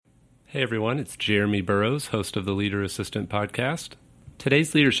Hey everyone, it's Jeremy Burrows, host of the Leader Assistant Podcast.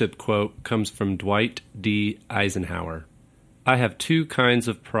 Today's leadership quote comes from Dwight D. Eisenhower. I have two kinds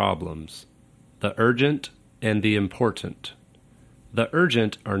of problems, the urgent and the important. The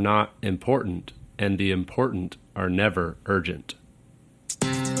urgent are not important, and the important are never urgent.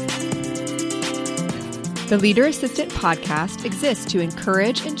 The Leader Assistant Podcast exists to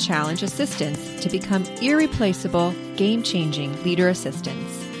encourage and challenge assistants to become irreplaceable, game-changing leader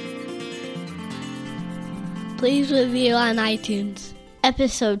assistants. Please review on iTunes.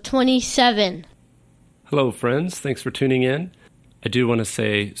 Episode 27. Hello, friends. Thanks for tuning in. I do want to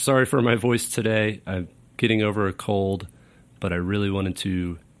say sorry for my voice today. I'm getting over a cold, but I really wanted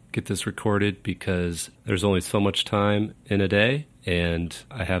to get this recorded because there's only so much time in a day, and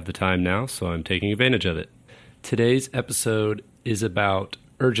I have the time now, so I'm taking advantage of it. Today's episode is about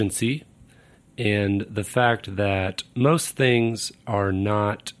urgency and the fact that most things are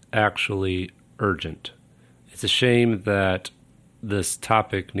not actually urgent. It's a shame that this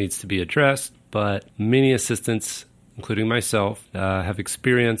topic needs to be addressed, but many assistants, including myself, have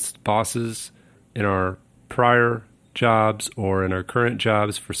experienced bosses in our prior jobs or in our current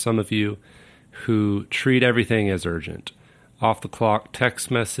jobs for some of you who treat everything as urgent. Off-the-clock text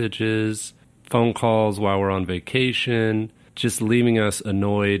messages, phone calls while we're on vacation, just leaving us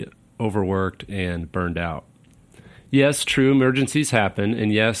annoyed, overworked, and burned out. Yes, true, emergencies happen,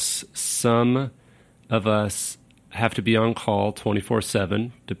 and yes, some of us have to be on call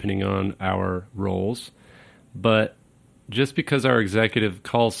 24/7, depending on our roles. But just because our executive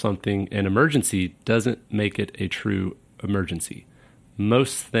calls something an emergency doesn't make it a true emergency.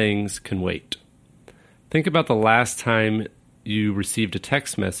 Most things can wait. Think about the last time you received a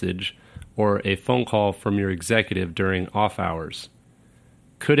text message or a phone call from your executive during off hours.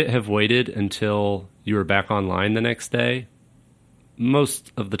 Could it have waited until you were back online the next day?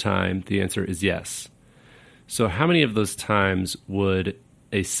 Most of the time, the answer is yes. So how many of those times would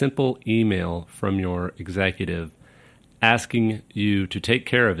a simple email from your executive asking you to take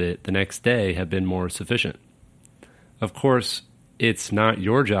care of it the next day have been more sufficient? Of course, it's not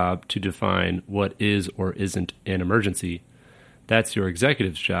your job to define what is or isn't an emergency. That's your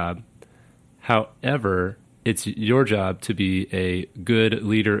executive's job. However, it's your job to be a good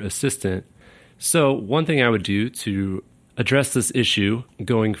leader assistant. So one thing I would do to address this issue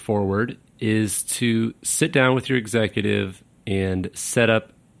going forward is to sit down with your executive and set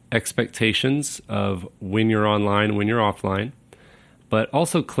up expectations of when you're online, when you're offline, but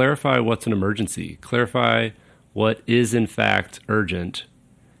also clarify what's an emergency, clarify what is in fact urgent,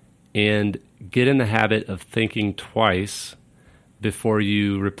 and get in the habit of thinking twice before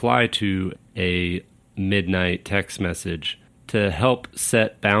you reply to a midnight text message to help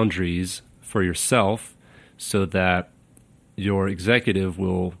set boundaries for yourself so that your executive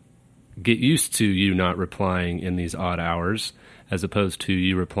will get used to you not replying in these odd hours as opposed to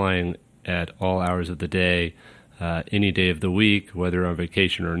you replying at all hours of the day, any day of the week, whether on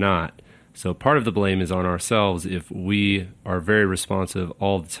vacation or not. So part of the blame is on ourselves if we are very responsive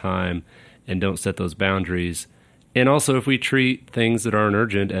all the time and don't set those boundaries. And also if we treat things that aren't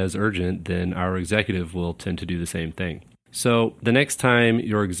urgent as urgent, then our executive will tend to do the same thing. So the next time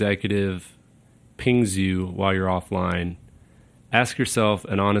your executive pings you while you're offline, ask yourself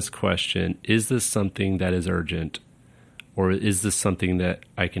an honest question. Is this something that is urgent, or is this something that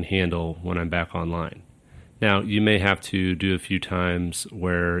I can handle when I'm back online? Now, you may have to do a few times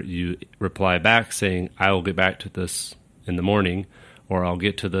where you reply back saying, I will get back to this in the morning, or I'll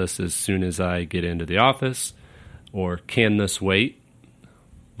get to this as soon as I get into the office, or can this wait?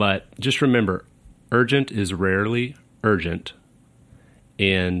 But just remember, urgent is rarely urgent,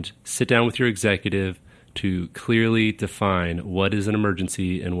 and sit down with your executive to clearly define what is an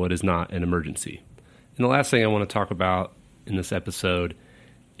emergency and what is not an emergency. And the last thing I want to talk about in this episode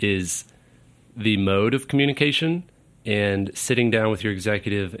is the mode of communication and sitting down with your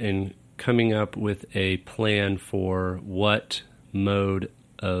executive and coming up with a plan for what mode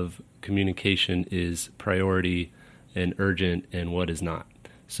of communication is priority and urgent and what is not.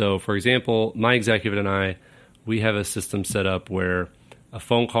 So, for example, my executive and I, we have a system set up where a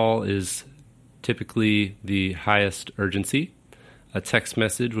phone call is typically the highest urgency. A text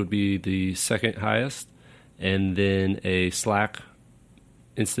message would be the second highest, and then a Slack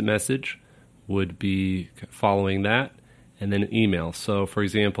instant message would be following that, and then an email. So, for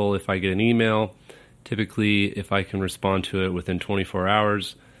example, if I get an email, typically if I can respond to it within 24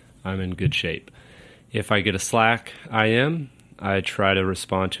 hours, I'm in good shape. If I get a Slack IM, I try to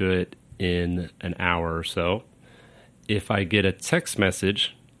respond to it in an hour or so. If I get a text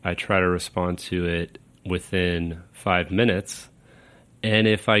message, I try to respond to it within 5 minutes. And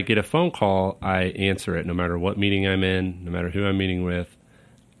if I get a phone call, I answer it no matter what meeting I'm in, no matter who I'm meeting with.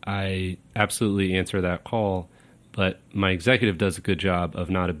 I absolutely answer that call, but my executive does a good job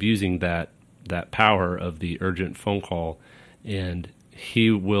of not abusing that power of the urgent phone call, and he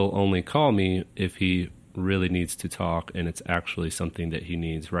will only call me if he really needs to talk and it's actually something that he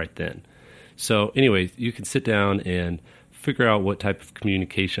needs right then. So anyway, you can sit down and figure out what type of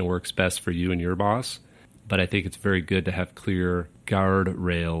communication works best for you and your boss, but I think it's very good to have clear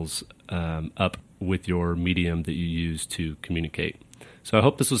guardrails up with your medium that you use to communicate. So I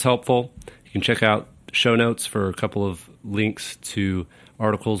hope this was helpful. You can check out show notes for a couple of links to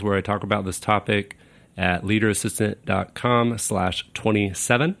articles where I talk about this topic at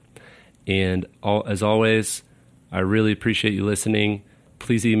leaderassistant.com/27. And as always, I really appreciate you listening.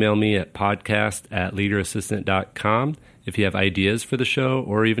 Please email me at podcast@leaderassistant.com if you have ideas for the show,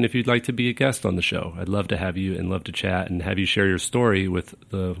 or even if you'd like to be a guest on the show. I'd love to have you and love to chat and have you share your story with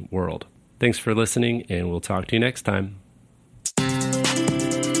the world. Thanks for listening, and we'll talk to you next time.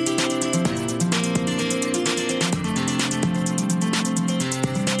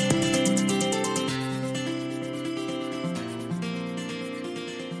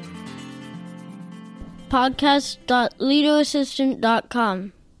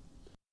 Podcast.leaderassistant.com